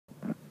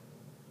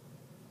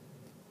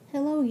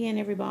Hello again,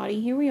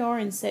 everybody. Here we are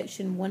in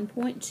section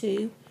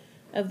 1.2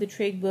 of the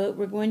trig book.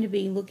 We're going to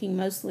be looking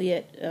mostly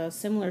at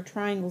similar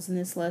triangles in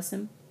this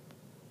lesson.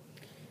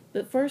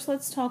 But first,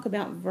 let's talk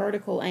about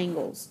vertical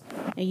angles.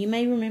 Now, you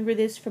may remember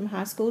this from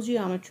high school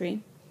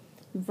geometry.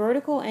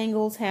 Vertical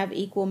angles have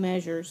equal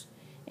measures.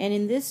 And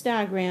in this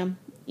diagram,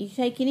 you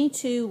take any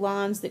two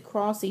lines that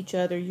cross each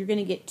other, you're going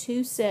to get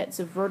two sets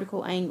of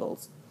vertical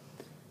angles.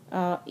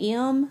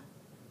 M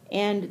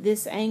and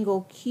this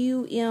angle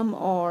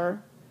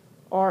QMR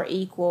are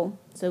equal.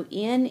 So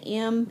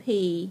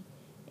NMP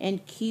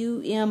and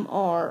QMR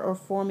are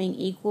forming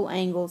equal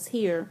angles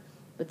here.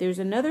 But there's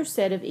another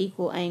set of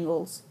equal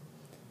angles.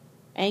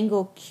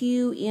 Angle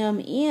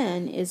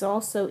QMN is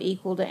also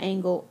equal to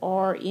angle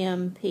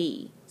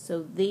RMP.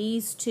 So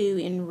these two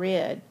in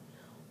red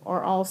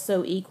are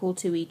also equal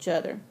to each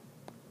other.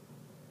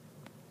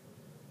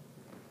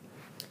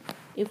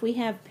 If we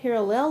have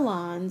parallel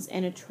lines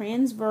and a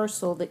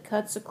transversal that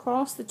cuts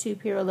across the two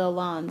parallel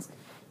lines,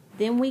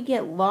 then we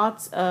get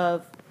lots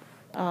of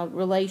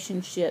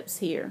relationships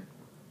here.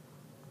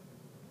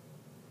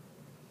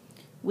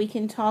 We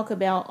can talk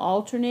about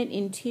alternate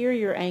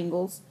interior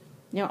angles.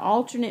 Now,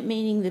 alternate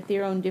meaning that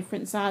they're on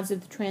different sides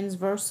of the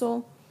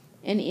transversal,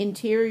 and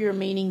interior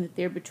meaning that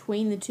they're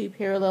between the two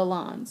parallel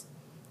lines.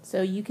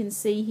 So you can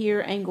see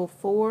here angle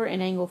 4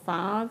 and angle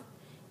 5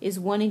 is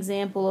one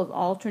example of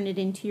alternate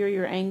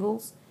interior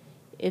angles.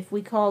 If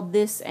we called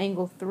this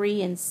angle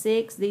 3 and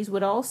 6, these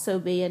would also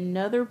be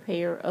another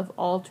pair of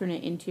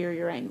alternate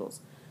interior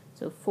angles.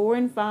 So 4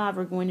 and 5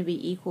 are going to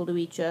be equal to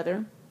each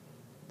other.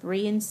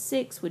 3 and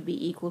 6 would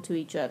be equal to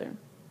each other.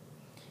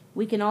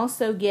 We can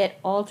also get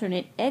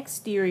alternate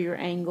exterior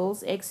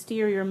angles,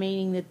 exterior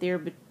meaning that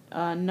they're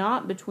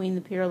not between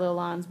the parallel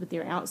lines, but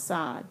they're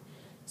outside.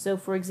 So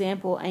for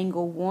example,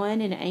 angle 1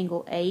 and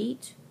angle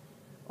 8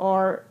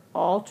 are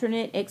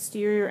alternate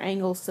exterior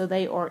angles, so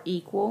they are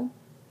equal.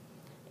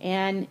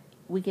 And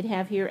we could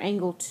have here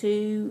angle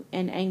 2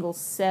 and angle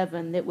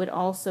 7 that would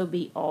also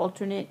be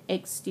alternate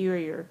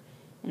exterior.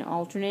 And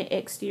alternate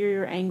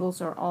exterior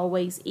angles are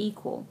always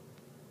equal.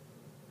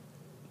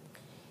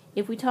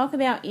 If we talk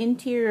about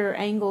interior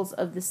angles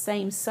of the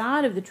same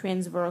side of the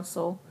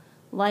transversal,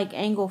 like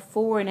angle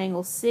 4 and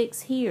angle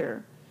 6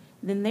 here,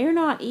 then they're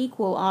not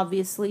equal,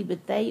 obviously,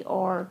 but they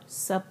are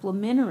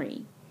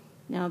supplementary.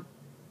 Now,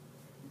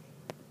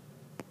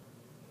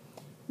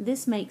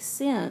 this makes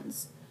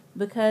sense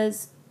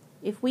because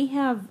if we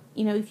have,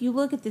 if you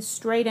look at this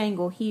straight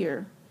angle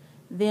here,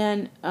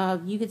 then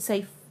you could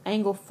say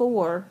angle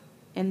 4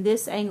 and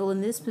this angle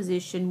in this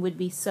position would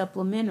be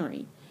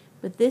supplementary.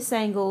 But this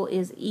angle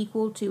is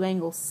equal to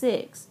angle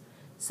 6.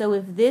 So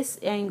if this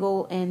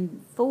angle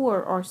and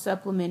 4 are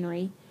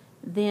supplementary,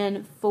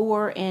 then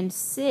 4 and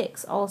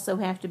 6 also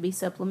have to be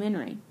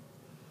supplementary.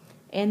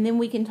 And then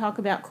we can talk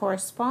about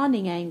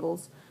corresponding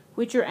angles,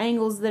 which are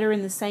angles that are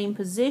in the same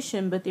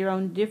position, but they're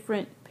on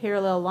different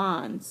parallel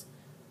lines.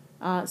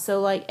 So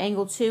like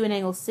angle 2 and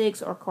angle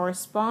 6 are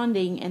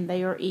corresponding and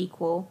they are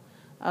equal.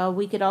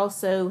 We could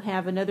also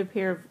have another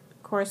pair of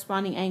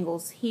corresponding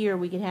angles here.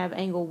 We could have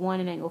angle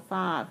 1 and angle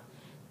 5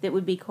 that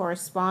would be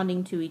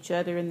corresponding to each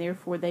other, and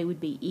therefore they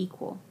would be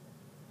equal.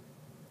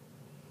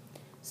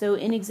 So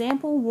in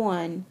example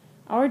 1,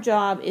 our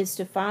job is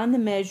to find the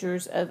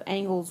measures of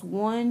angles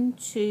 1,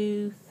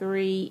 2,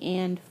 3,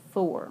 and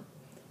 4.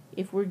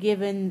 If we're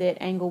given that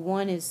angle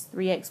 1 is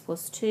 3x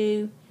plus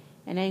 2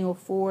 and angle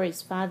 4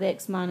 is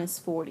 5x minus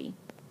 40.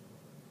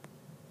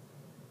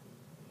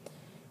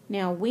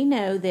 Now we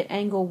know that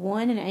angle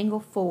 1 and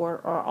angle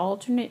 4 are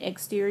alternate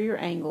exterior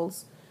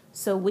angles,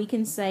 so we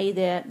can say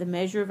that the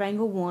measure of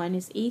angle 1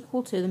 is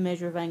equal to the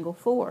measure of angle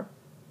 4.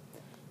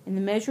 And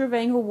the measure of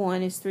angle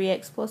 1 is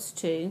 3x plus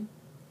 2,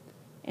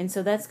 and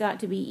so that's got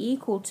to be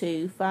equal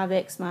to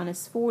 5x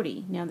minus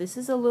 40. Now this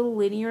is a little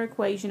linear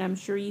equation I'm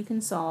sure you can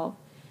solve.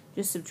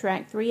 Just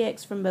subtract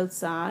 3x from both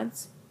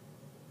sides,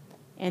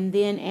 and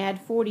then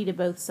add 40 to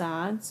both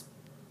sides.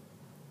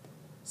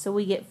 So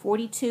we get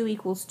 42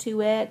 equals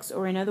 2x,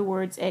 or in other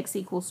words, x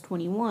equals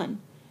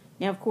 21.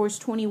 Now, of course,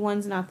 21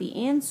 is not the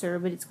answer,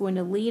 but it's going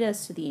to lead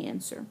us to the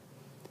answer.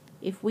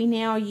 If we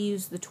now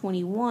use the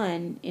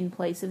 21 in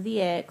place of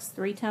the x,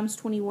 3 times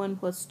 21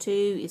 plus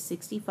 2 is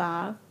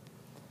 65.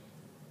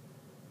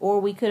 Or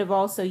we could have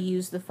also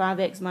used the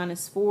 5x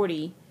minus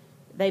 40.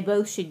 They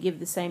both should give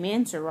the same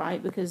answer,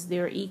 right? Because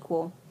they're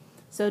equal.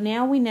 So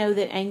now we know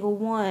that angle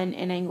 1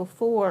 and angle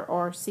 4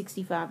 are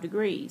 65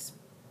 degrees.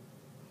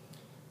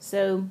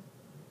 So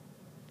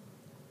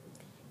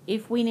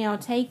if we now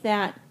take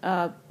that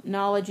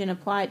knowledge and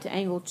apply it to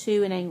angle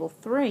 2 and angle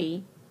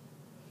 3,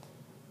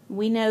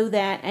 we know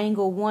that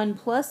angle 1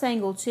 plus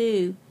angle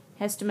 2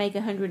 has to make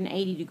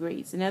 180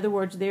 degrees. In other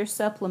words, they're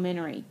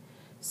supplementary.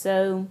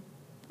 So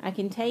I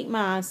can take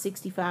my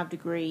 65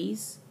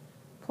 degrees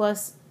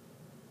plus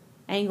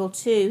angle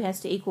 2 has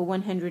to equal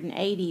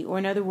 180, or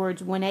in other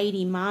words,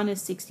 180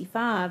 minus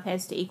 65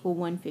 has to equal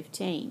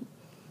 115.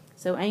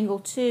 So angle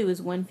 2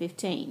 is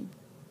 115.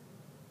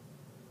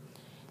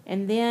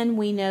 And then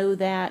we know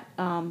that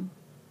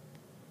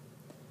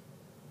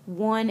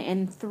 1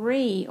 and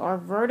 3 are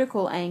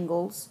vertical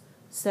angles,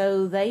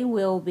 so they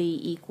will be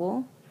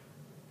equal.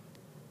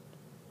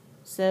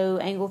 So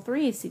angle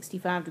 3 is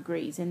 65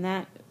 degrees, and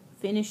that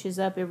finishes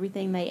up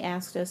everything they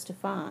asked us to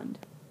find.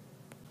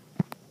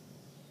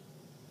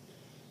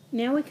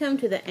 Now we come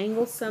to the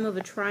angle sum of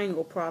a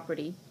triangle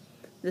property.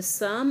 The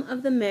sum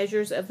of the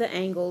measures of the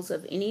angles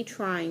of any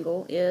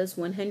triangle is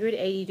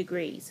 180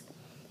 degrees.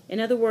 In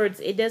other words,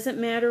 it doesn't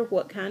matter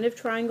what kind of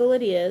triangle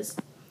it is.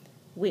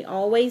 We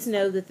always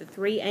know that the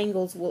three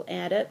angles will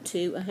add up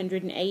to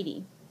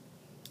 180.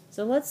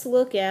 So let's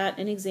look at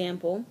an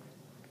example.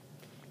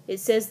 It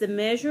says the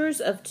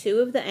measures of two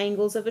of the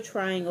angles of a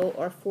triangle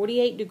are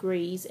 48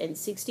 degrees and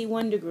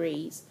 61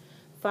 degrees.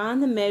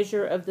 Find the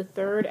measure of the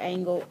third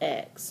angle,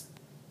 x.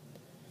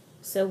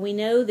 So we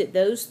know that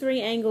those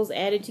three angles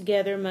added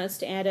together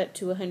must add up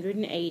to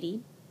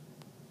 180.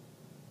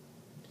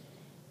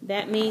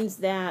 That means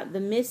that the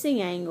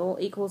missing angle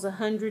equals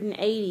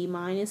 180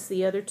 minus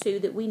the other two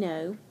that we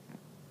know.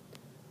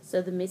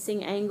 So the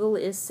missing angle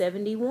is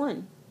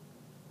 71.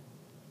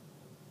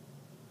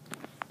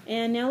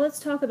 And now let's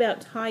talk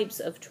about types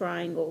of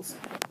triangles.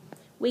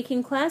 We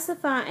can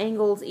classify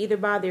angles either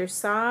by their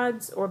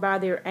sides or by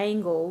their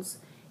angles.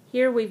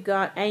 Here we've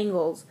got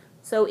angles.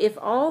 So if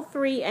all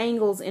three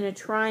angles in a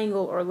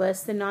triangle are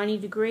less than 90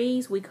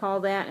 degrees, we call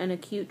that an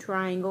acute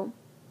triangle.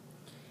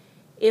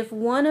 If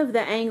one of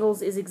the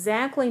angles is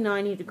exactly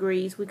 90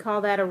 degrees, we call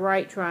that a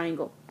right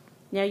triangle.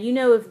 Now you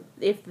know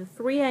if the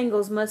three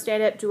angles must add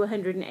up to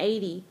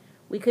 180,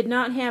 we could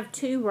not have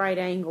two right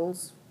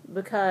angles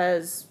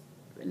because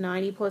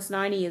 90 plus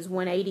 90 is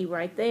 180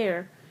 right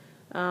there,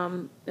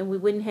 and we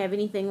wouldn't have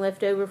anything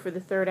left over for the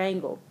third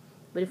angle.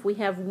 But if we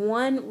have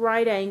one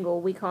right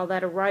angle, we call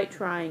that a right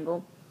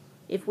triangle.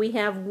 If we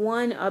have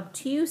one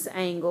obtuse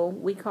angle,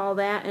 we call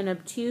that an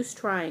obtuse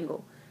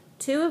triangle.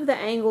 Two of the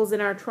angles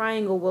in our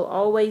triangle will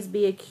always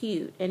be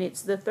acute, and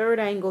it's the third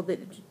angle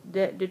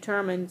that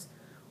determines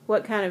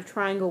what kind of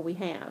triangle we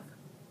have.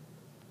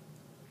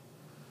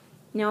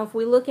 Now if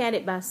we look at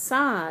it by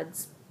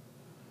sides,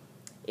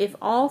 if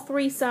all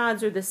three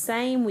sides are the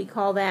same, we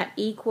call that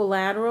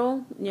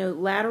equilateral. You know,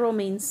 lateral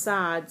means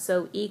side,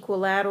 so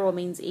equilateral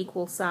means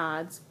equal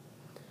sides.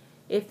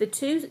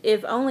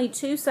 If only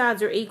two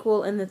sides are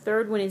equal and the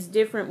third one is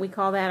different, we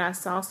call that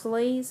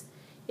isosceles.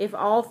 If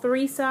all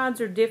three sides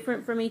are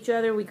different from each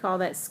other, we call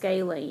that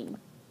scalene.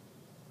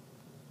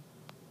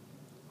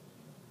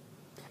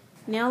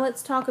 Now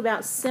let's talk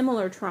about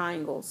similar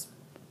triangles.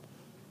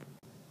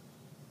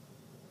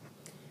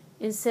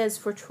 It says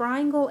for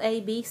triangle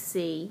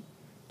ABC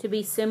to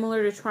be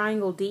similar to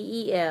triangle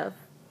DEF,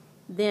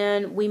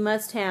 then we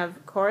must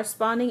have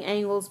corresponding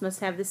angles must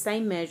have the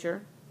same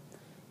measure,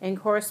 and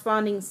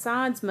corresponding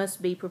sides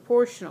must be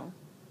proportional.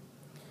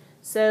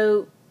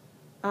 So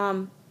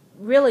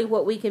really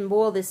what we can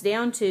boil this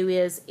down to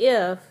is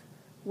if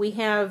we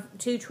have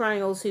two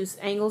triangles whose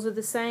angles are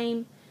the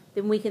same,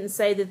 then we can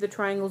say that the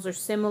triangles are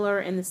similar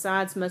and the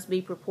sides must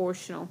be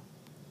proportional.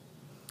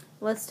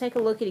 Let's take a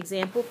look at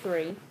example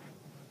 3.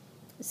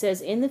 It says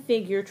in the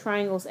figure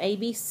triangles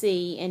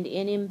ABC and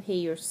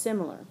NMP are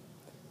similar.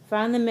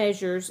 Find the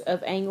measures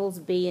of angles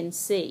B and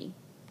C.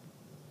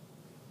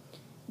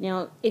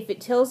 Now, if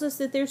it tells us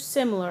that they're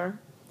similar,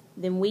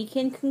 then we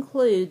can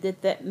conclude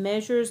that the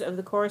measures of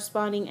the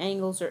corresponding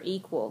angles are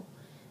equal.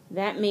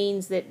 That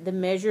means that the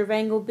measure of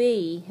angle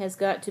B has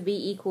got to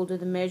be equal to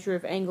the measure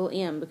of angle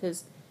M,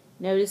 because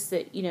notice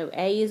that, you know,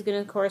 A is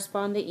going to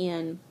correspond to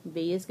N,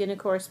 B is going to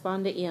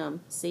correspond to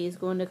M, C is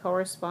going to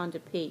correspond to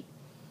P.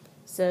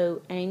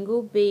 So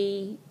angle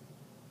B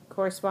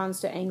corresponds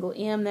to angle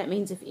M. That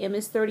means if M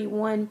is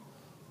 31,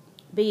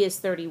 B is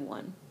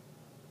 31.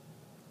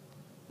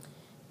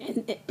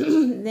 And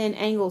then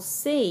angle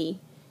C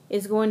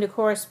is going to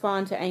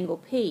correspond to angle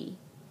P.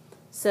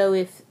 So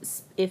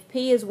if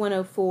P is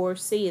 104,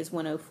 C is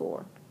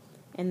 104.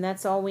 And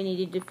that's all we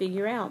needed to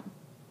figure out.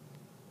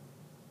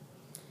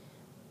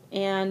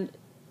 And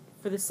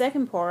for the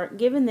second part,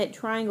 given that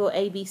triangle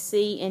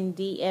ABC and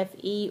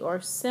DFE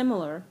are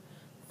similar,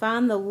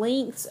 find the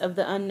lengths of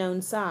the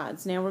unknown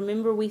sides. Now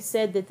remember we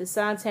said that the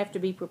sides have to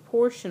be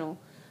proportional.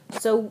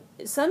 So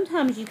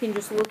sometimes you can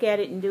just look at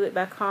it and do it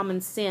by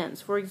common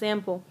sense. For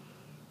example,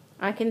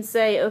 I can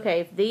say, okay,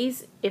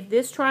 if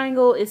this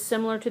triangle is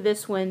similar to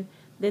this one,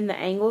 then the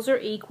angles are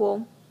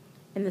equal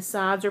and the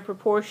sides are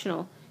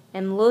proportional.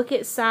 And look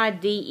at side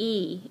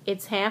DE.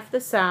 It's half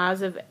the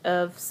size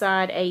of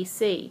side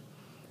AC.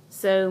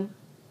 So,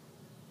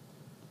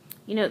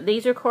 you know,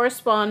 these are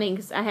corresponding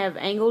because I have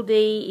angle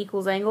D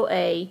equals angle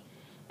A,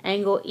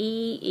 angle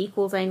E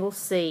equals angle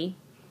C.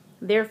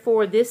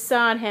 Therefore, this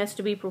side has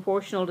to be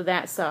proportional to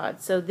that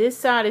side. So this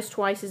side is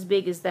twice as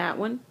big as that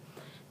one.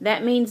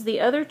 That means the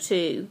other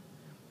two,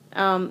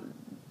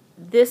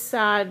 this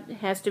side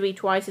has to be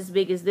twice as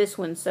big as this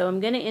one. So I'm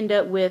going to end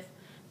up with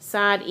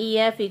side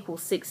EF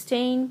equals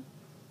 16.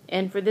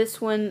 And for this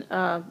one,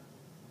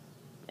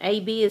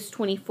 AB is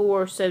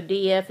 24, so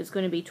DF is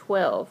going to be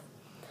 12.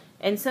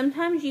 And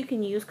sometimes you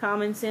can use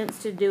common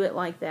sense to do it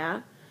like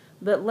that.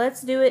 But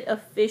let's do it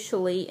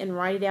officially and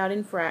write it out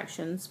in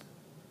fractions.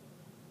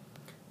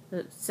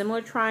 The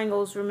similar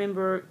triangles,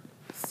 remember,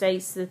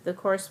 states that the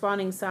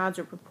corresponding sides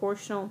are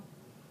proportional.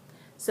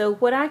 So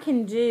what I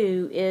can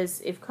do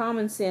is, if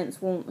common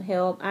sense won't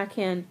help, I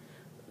can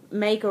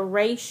make a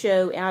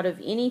ratio out of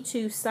any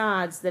two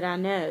sides that I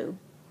know.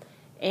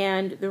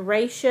 And the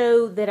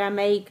ratio that I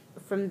make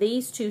from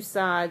these two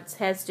sides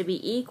has to be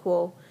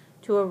equal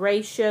to a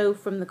ratio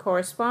from the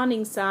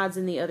corresponding sides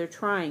in the other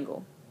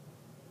triangle.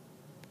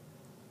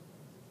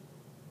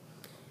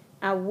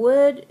 I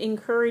would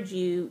encourage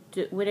you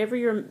to, whenever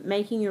you're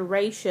making your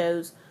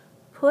ratios,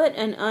 put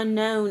an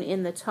unknown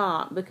in the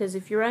top, because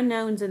if your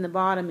unknown's in the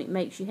bottom, it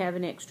makes you have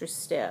an extra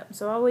step.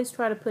 So I always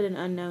try to put an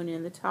unknown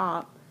in the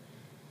top.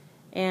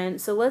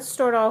 And so let's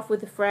start off with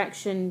the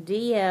fraction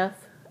df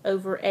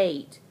over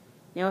 8.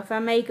 Now if I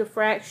make a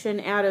fraction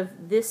out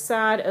of this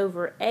side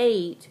over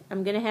 8,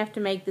 I'm going to have to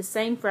make the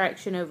same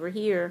fraction over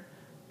here,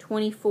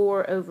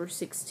 24 over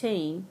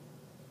 16.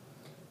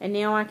 And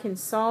now I can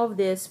solve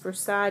this for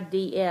side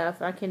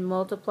df. I can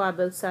multiply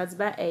both sides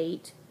by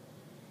 8.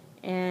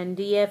 And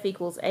df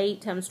equals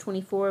 8 times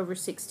 24 over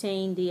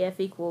 16. df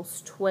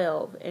equals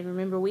 12. And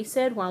remember, we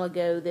said a while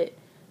ago that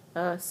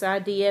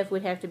side df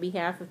would have to be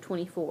half of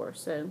 24.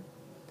 So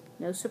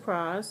no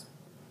surprise.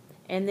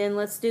 And then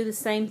let's do the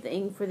same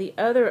thing for the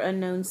other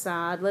unknown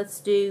side. Let's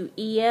do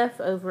ef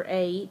over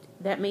 8.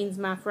 That means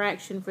my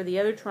fraction for the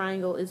other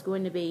triangle is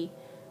going to be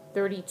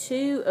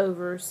 32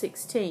 over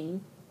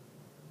 16.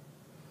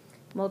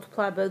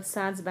 Multiply both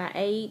sides by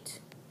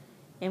 8,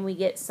 and we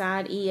get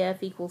side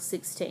ef equals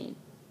 16.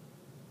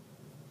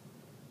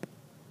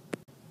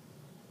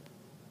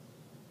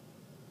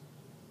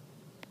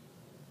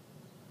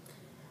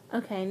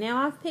 Okay,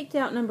 now I've picked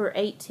out number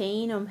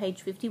 18 on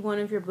page 51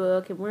 of your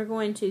book, and we're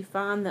going to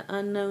find the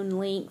unknown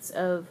lengths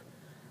of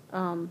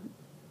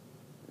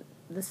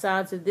the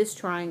sides of this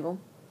triangle.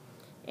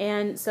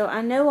 And so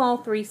I know all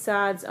three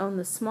sides on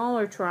the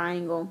smaller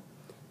triangle,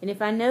 and if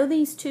I know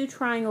these two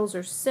triangles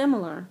are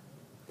similar,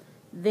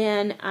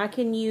 then I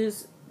can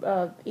use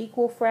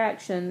equal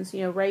fractions,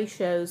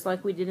 ratios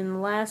like we did in the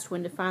last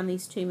one, to find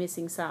these two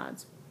missing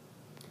sides.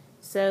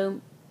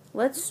 So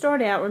let's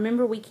start out.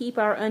 Remember, we keep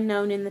our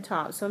unknown in the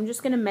top. So I'm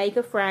just going to make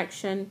a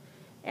fraction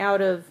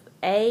out of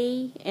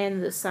a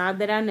and the side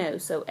that I know.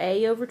 So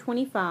a over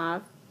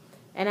 25.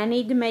 And I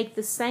need to make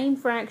the same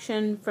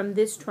fraction from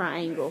this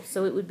triangle.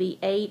 So it would be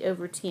 8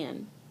 over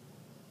 10.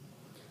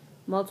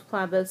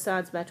 Multiply both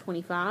sides by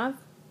 25.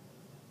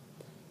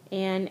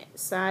 And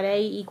side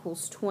A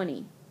equals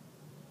 20.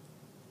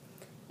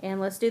 And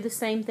let's do the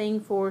same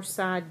thing for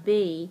side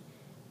B.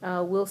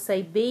 We'll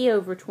say B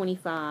over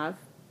 25.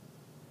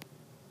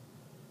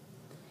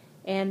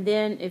 And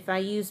then if I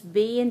use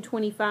B and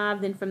 25,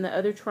 then from the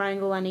other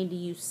triangle I need to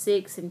use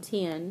 6 and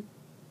 10.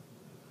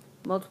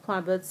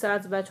 Multiply both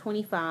sides by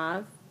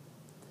 25.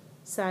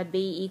 Side B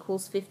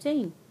equals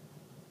 15.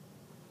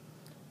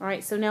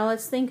 Alright, so now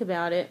let's think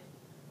about it.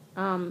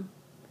 10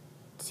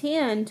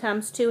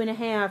 times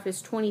 2.5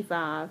 is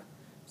 25.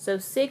 So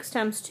 6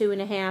 times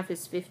 2.5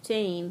 is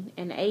 15.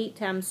 And 8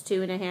 times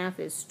 2.5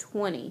 is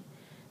 20.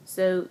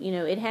 So,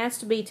 it has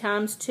to be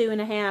times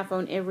 2.5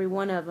 on every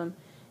one of them.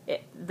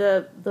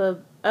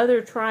 The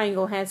other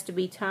triangle has to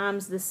be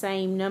times the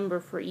same number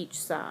for each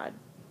side.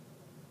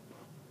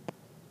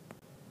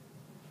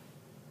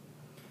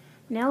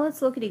 Now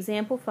let's look at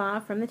example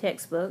 5 from the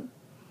textbook.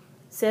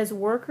 It says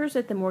workers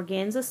at the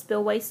Morganza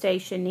Spillway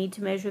Station need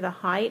to measure the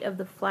height of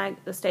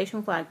the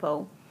station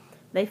flagpole.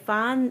 They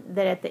find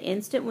that at the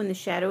instant when the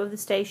shadow of the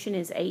station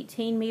is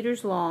 18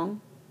 meters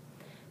long,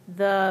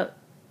 the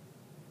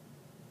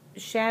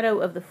shadow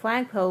of the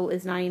flagpole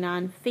is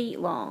 99 feet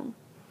long.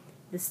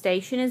 The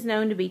station is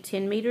known to be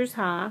 10 meters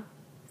high.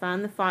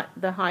 Find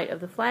the height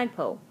of the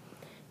flagpole.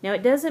 Now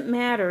it doesn't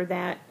matter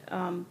that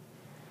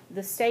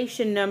the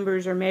station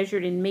numbers are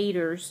measured in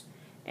meters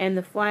and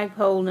the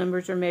flagpole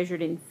numbers are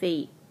measured in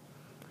feet.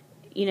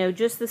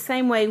 Just the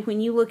same way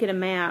when you look at a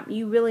map,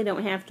 you really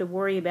don't have to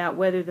worry about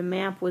whether the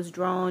map was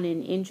drawn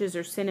in inches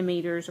or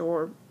centimeters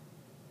or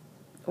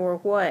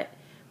what,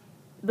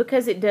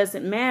 because it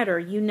doesn't matter.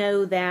 You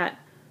know that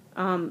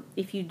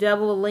if you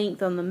double a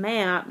length on the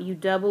map, you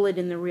double it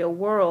in the real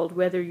world,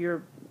 whether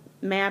your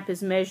map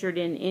is measured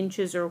in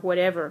inches or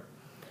whatever.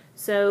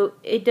 So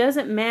it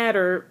doesn't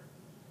matter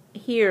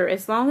here,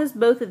 as long as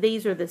both of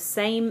these are the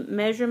same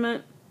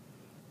measurement,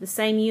 the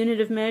same unit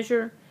of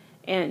measure,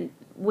 and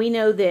we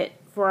know that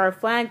for our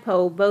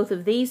flagpole, both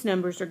of these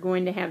numbers are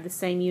going to have the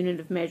same unit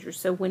of measure.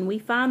 So when we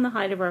find the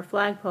height of our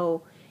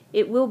flagpole,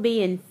 it will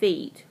be in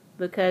feet,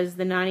 because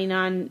the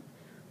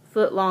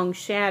 99-foot long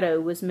shadow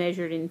was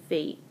measured in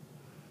feet.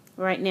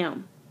 Right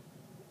now,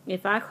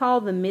 if I call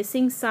the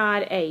missing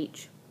side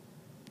H,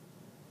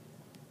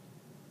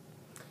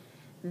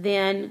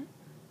 then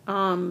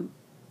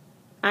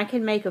I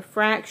can make a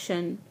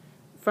fraction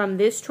from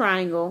this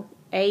triangle,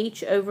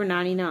 H over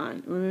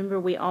 99. Remember,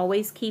 we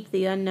always keep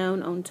the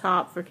unknown on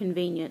top for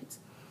convenience.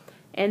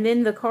 And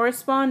then the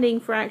corresponding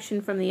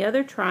fraction from the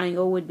other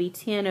triangle would be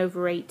 10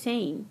 over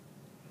 18.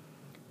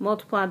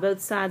 multiply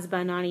both sides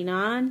by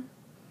 99,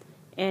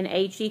 and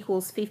h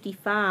equals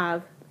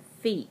 55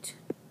 feet.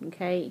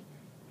 Okay,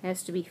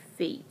 has to be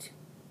feet.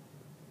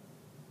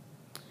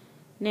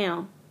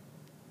 Now,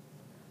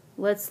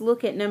 let's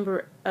look at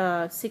number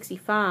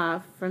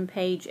 65 from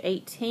page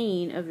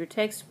 18 of your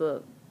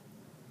textbook.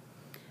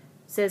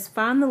 It says,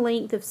 find the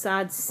length of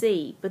side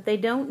C, but they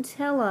don't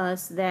tell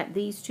us that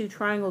these two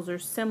triangles are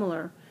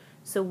similar.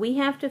 So we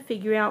have to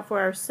figure out for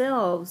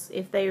ourselves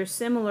if they are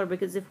similar,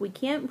 because if we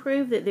can't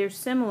prove that they're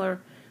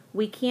similar,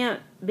 we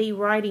can't be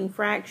writing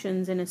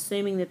fractions and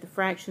assuming that the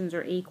fractions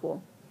are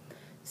equal.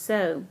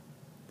 So,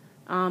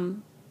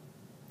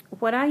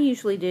 what I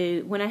usually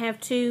do when I have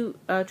two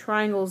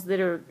triangles that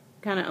are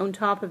kind of on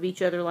top of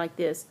each other like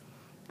this,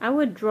 I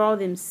would draw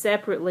them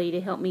separately to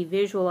help me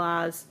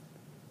visualize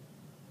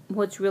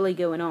what's really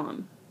going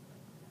on.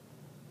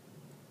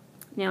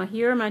 Now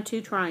here are my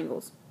two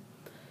triangles.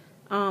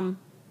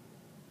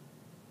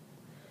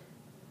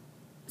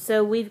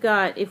 So we've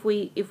got, if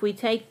we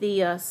take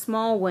the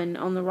small one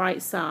on the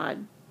right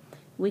side,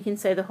 we can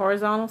say the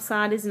horizontal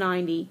side is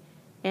 90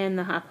 and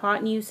the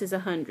hypotenuse is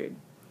 100.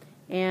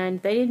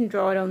 And they didn't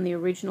draw it on the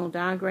original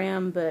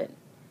diagram, but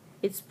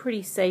it's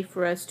pretty safe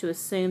for us to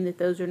assume that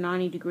those are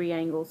 90-degree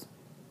angles.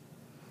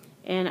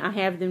 And I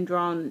have them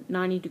drawn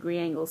 90-degree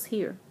angles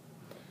here.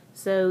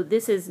 So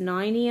this is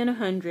 90 and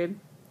 100.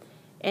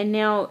 And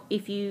now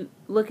if you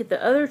look at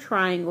the other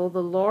triangle,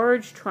 the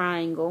large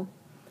triangle,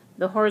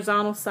 the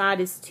horizontal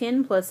side is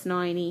 10 plus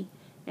 90,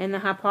 and the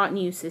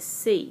hypotenuse is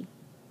C.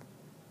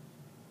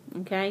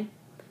 Okay?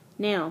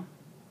 Now,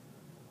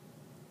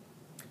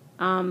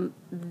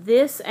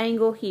 this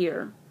angle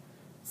here,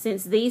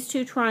 since these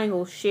two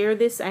triangles share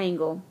this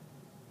angle,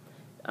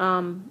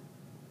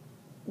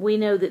 we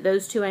know that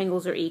those two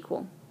angles are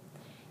equal.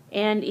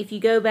 And if you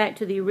go back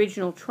to the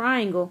original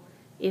triangle,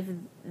 if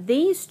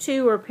these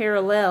two are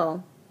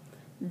parallel,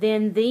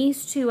 then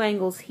these two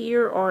angles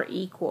here are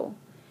equal.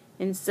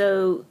 And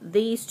so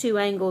these two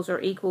angles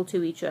are equal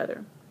to each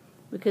other,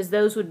 because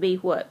those would be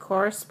what?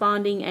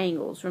 Corresponding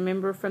angles.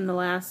 Remember from the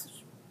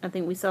last, I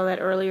think we saw that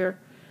earlier,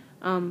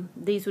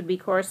 these would be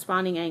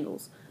corresponding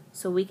angles.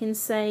 So we can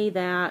say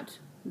that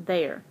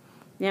there.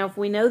 Now if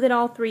we know that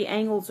all three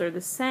angles are the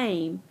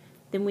same,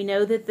 then we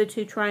know that the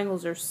two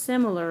triangles are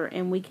similar,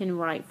 and we can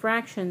write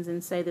fractions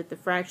and say that the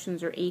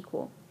fractions are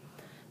equal.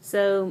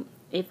 So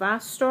if I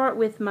start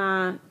with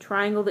my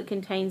triangle that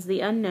contains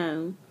the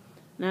unknown,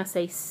 and I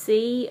say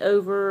C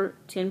over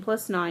 10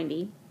 plus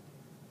 90,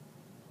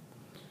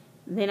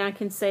 then I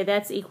can say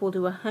that's equal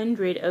to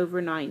 100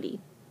 over 90.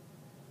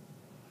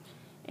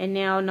 And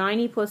now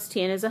 90 plus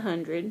 10 is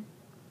 100.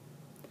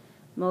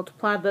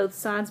 Multiply both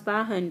sides by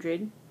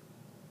 100.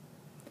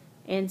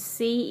 And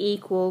C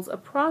equals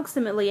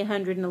approximately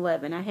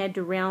 111. I had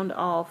to round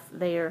off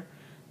there.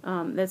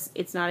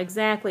 It's not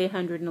exactly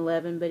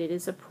 111, but it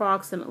is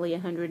approximately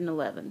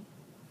 111.